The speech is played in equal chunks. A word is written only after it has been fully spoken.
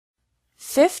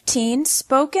15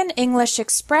 spoken English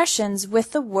expressions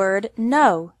with the word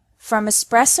no from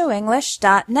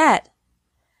espressoenglish.net.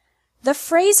 The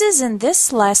phrases in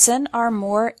this lesson are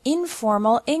more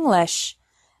informal English.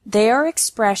 They are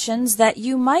expressions that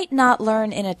you might not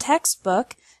learn in a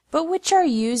textbook, but which are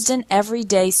used in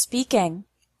everyday speaking.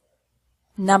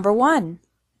 Number 1.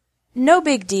 No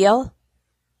big deal.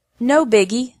 No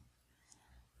biggie.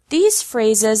 These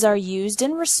phrases are used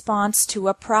in response to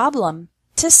a problem,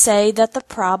 to say that the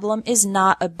problem is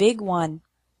not a big one.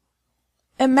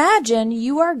 Imagine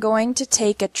you are going to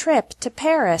take a trip to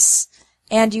Paris,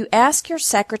 and you ask your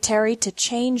secretary to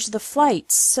change the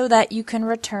flights so that you can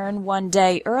return one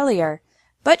day earlier,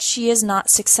 but she is not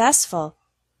successful.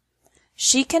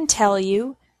 She can tell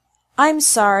you, "I'm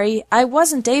sorry, I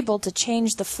wasn't able to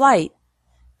change the flight,"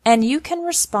 and you can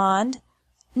respond,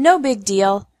 "No big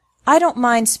deal. I don't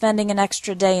mind spending an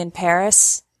extra day in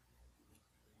Paris."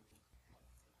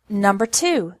 Number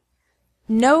 2.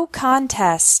 No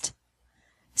contest.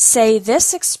 Say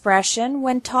this expression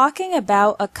when talking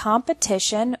about a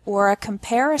competition or a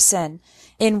comparison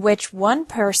in which one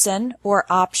person or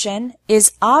option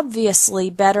is obviously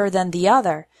better than the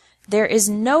other. There is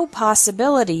no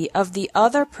possibility of the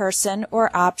other person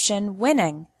or option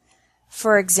winning.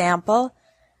 For example,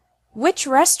 which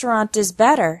restaurant is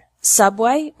better,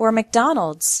 Subway or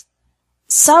McDonald's?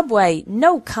 Subway,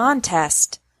 no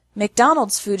contest.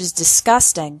 McDonald's food is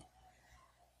disgusting.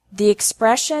 The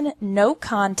expression no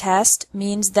contest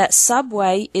means that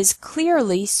Subway is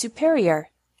clearly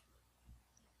superior.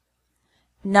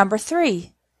 Number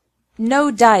 3.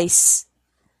 No dice.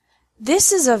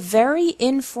 This is a very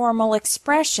informal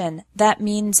expression that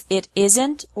means it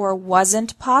isn't or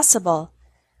wasn't possible.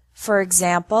 For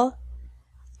example,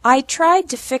 I tried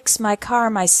to fix my car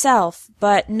myself,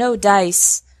 but no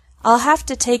dice. I'll have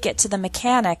to take it to the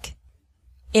mechanic.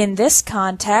 In this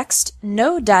context,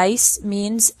 no dice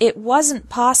means it wasn't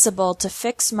possible to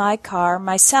fix my car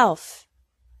myself.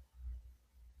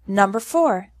 Number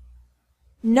 4.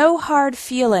 No hard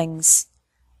feelings.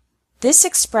 This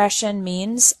expression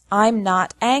means I'm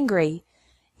not angry.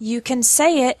 You can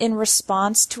say it in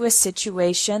response to a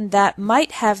situation that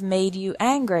might have made you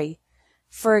angry.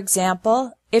 For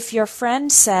example, if your friend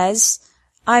says,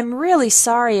 "I'm really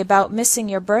sorry about missing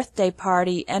your birthday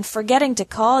party and forgetting to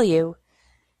call you,"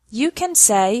 you can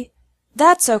say,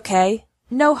 "That's okay,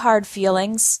 no hard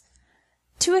feelings,"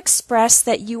 to express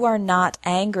that you are not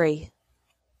angry.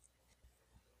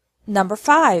 Number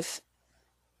 5.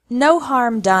 No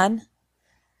harm done.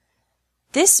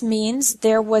 This means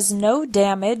there was no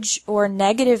damage or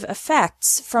negative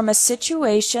effects from a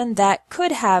situation that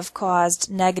could have caused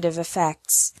negative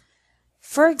effects.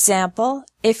 For example,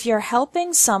 if you're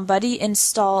helping somebody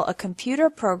install a computer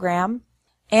program,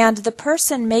 and the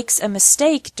person makes a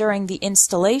mistake during the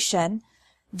installation,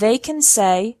 they can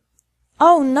say,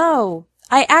 "Oh no,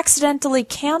 I accidentally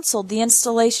canceled the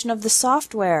installation of the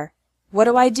software. What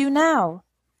do I do now?"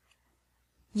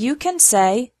 You can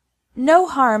say, "No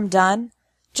harm done.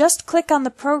 Just click on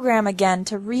the program again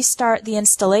to restart the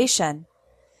installation."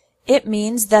 It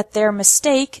means that their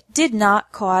mistake did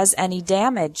not cause any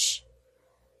damage.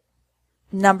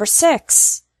 Number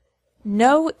 6.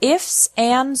 No ifs,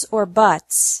 ands, or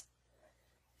buts.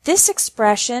 This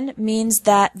expression means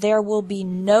that there will be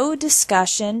no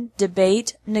discussion,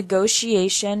 debate,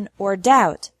 negotiation, or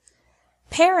doubt.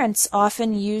 Parents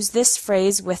often use this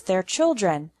phrase with their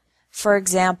children. For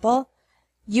example,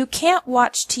 "You can't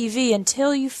watch TV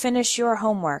until you finish your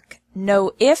homework.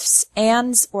 No ifs,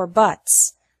 ands, or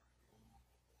buts."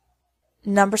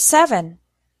 Number 7.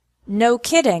 No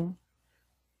kidding.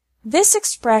 This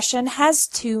expression has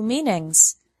two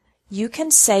meanings. You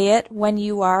can say it when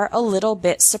you are a little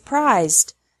bit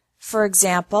surprised. For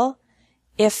example,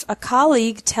 if a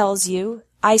colleague tells you,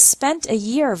 "I spent a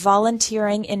year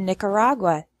volunteering in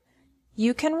Nicaragua,"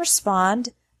 you can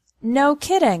respond, "No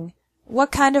kidding.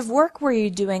 What kind of work were you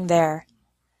doing there?"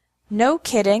 No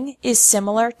kidding is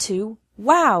similar to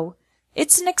wow.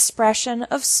 It's an expression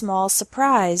of small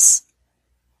surprise.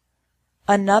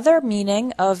 Another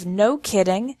meaning of no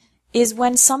kidding is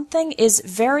when something is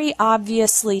very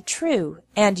obviously true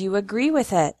and you agree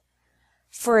with it.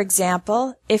 For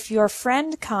example, if your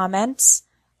friend comments,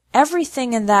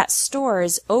 "Everything in that store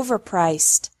is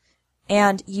overpriced,"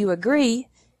 and you agree,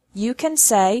 you can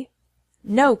say,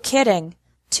 "No kidding.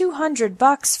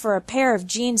 $200 for a pair of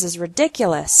jeans is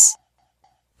ridiculous."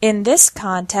 In this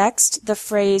context, the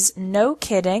phrase "no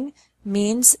kidding"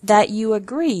 means that you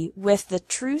agree with the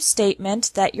true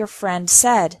statement that your friend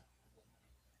said.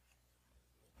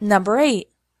 Number 8.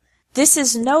 This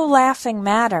is no laughing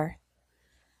matter.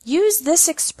 Use this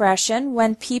expression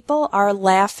when people are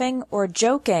laughing or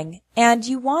joking and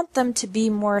you want them to be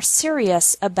more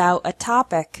serious about a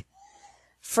topic.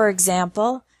 For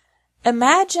example,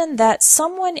 imagine that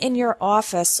someone in your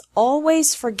office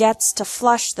always forgets to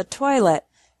flush the toilet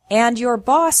and your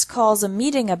boss calls a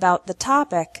meeting about the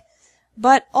topic,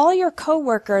 but all your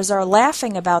coworkers are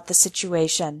laughing about the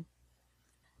situation.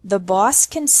 The boss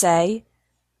can say,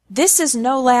 "This is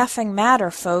no laughing matter,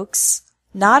 folks.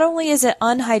 Not only is it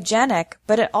unhygienic,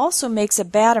 but it also makes a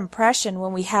bad impression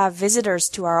when we have visitors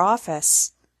to our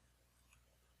office."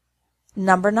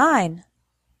 Number 9.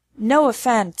 No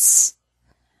offense.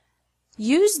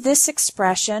 Use this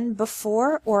expression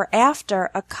before or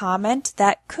after a comment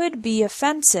that could be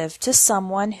offensive to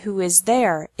someone who is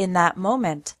there in that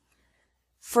moment.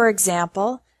 For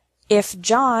example, if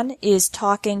John is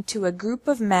talking to a group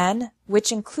of men,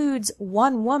 which includes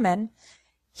one woman,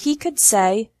 he could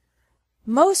say,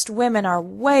 "Most women are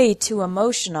way too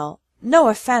emotional. No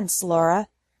offense, Laura."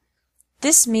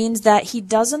 This means that he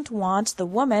doesn't want the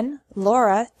woman,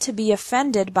 Laura, to be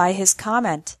offended by his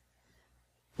comment.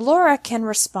 Laura can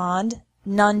respond,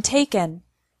 "None taken."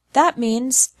 That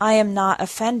means, "I am not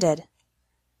offended."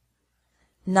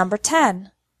 Number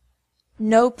 10.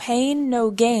 No pain,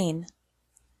 no gain.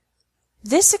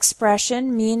 This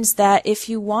expression means that if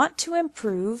you want to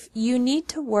improve, you need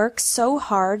to work so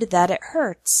hard that it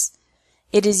hurts.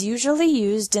 It is usually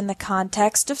used in the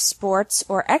context of sports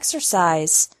or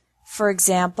exercise. For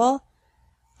example,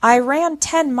 "I ran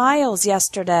 10 miles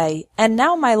yesterday, and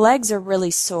now my legs are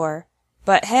really sore.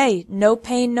 But hey, no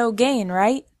pain, no gain,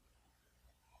 right?"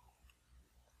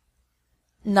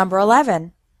 Number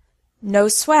 11. No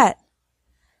sweat.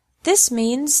 This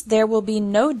means there will be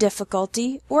no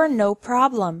difficulty or no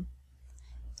problem.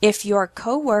 If your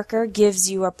coworker gives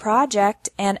you a project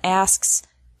and asks,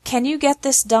 "Can you get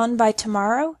this done by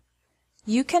tomorrow?"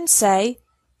 you can say,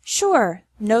 "Sure,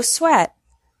 no sweat."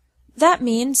 That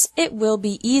means it will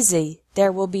be easy.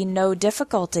 There will be no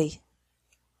difficulty.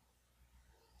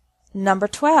 Number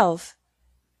 12.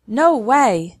 No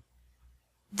way.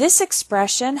 This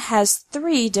expression has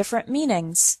 3 different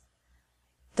meanings.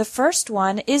 The first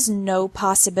one is no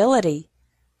possibility.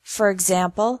 For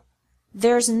example,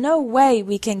 "There's no way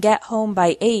we can get home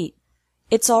by 8.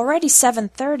 It's already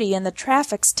 7:30 and the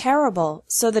traffic's terrible,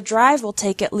 so the drive will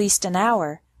take at least an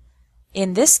hour."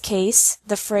 In this case,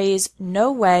 the phrase "no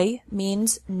way"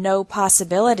 means no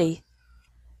possibility.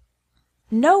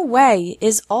 No way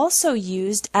is also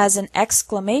used as an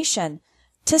exclamation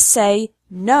to say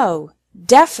no,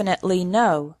 definitely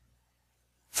no.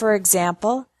 For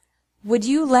example, "Would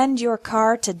you lend your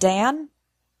car to Dan?"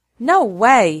 "No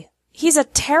way! He's a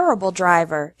terrible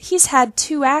driver. He's had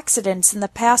 2 accidents in the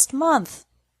past month."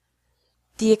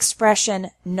 The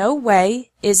expression "no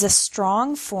way" is a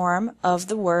strong form of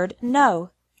the word no.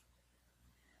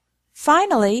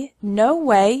 Finally, no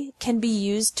way can be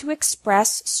used to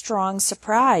express strong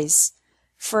surprise.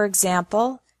 For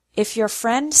example, if your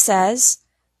friend says,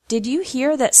 "Did you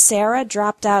hear that Sarah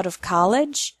dropped out of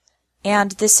college?"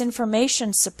 and this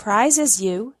information surprises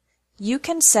you, you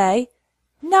can say,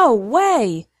 "No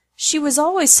way! She was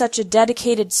always such a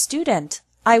dedicated student.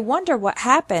 I wonder what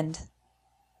happened."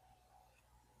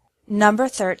 Number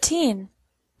 13.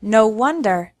 No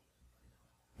wonder.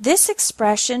 This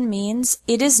expression means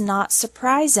it is not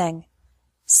surprising.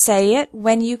 Say it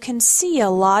when you can see a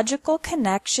logical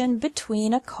connection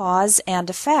between a cause and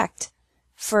effect.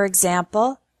 For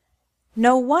example,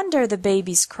 "No wonder the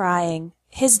baby's crying.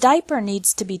 His diaper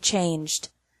needs to be changed."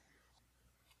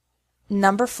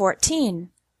 Number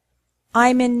 14.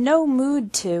 I'm in no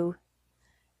mood to.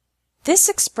 This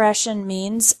expression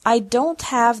means I don't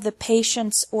have the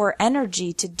patience or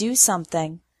energy to do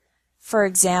something. For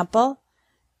example,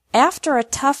 "After a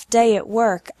tough day at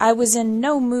work, I was in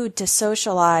no mood to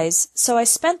socialize, so I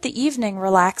spent the evening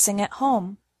relaxing at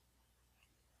home."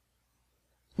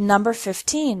 Number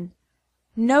 15.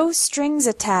 No strings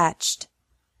attached.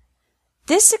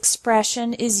 This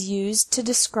expression is used to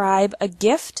describe a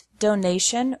gift,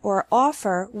 donation, or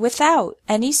offer without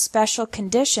any special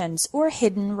conditions or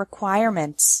hidden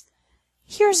requirements.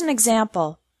 Here's an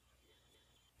example.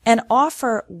 An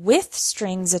offer with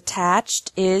strings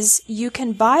attached is, "You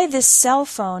can buy this cell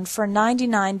phone for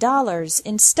 $99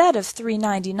 instead of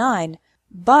 $399,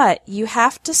 but you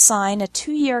have to sign a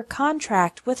 2-year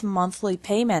contract with monthly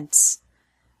payments."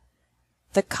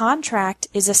 The contract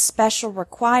is a special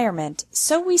requirement,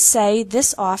 so we say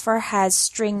this offer has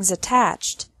strings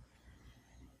attached.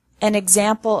 An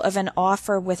example of an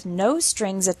offer with no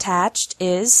strings attached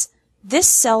is, "This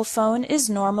cell phone is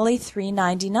normally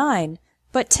 $399,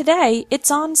 but today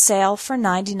it's on sale for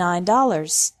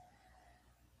 $99.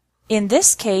 In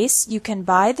this case, you can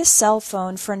buy the cell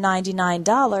phone for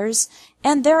 $99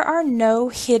 and there are no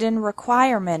hidden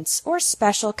requirements or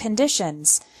special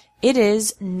conditions. It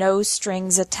is no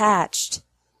strings attached.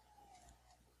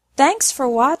 Thanks for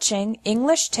watching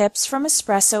English Tips from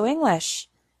Espresso English.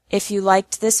 If you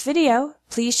liked this video,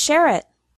 please share it.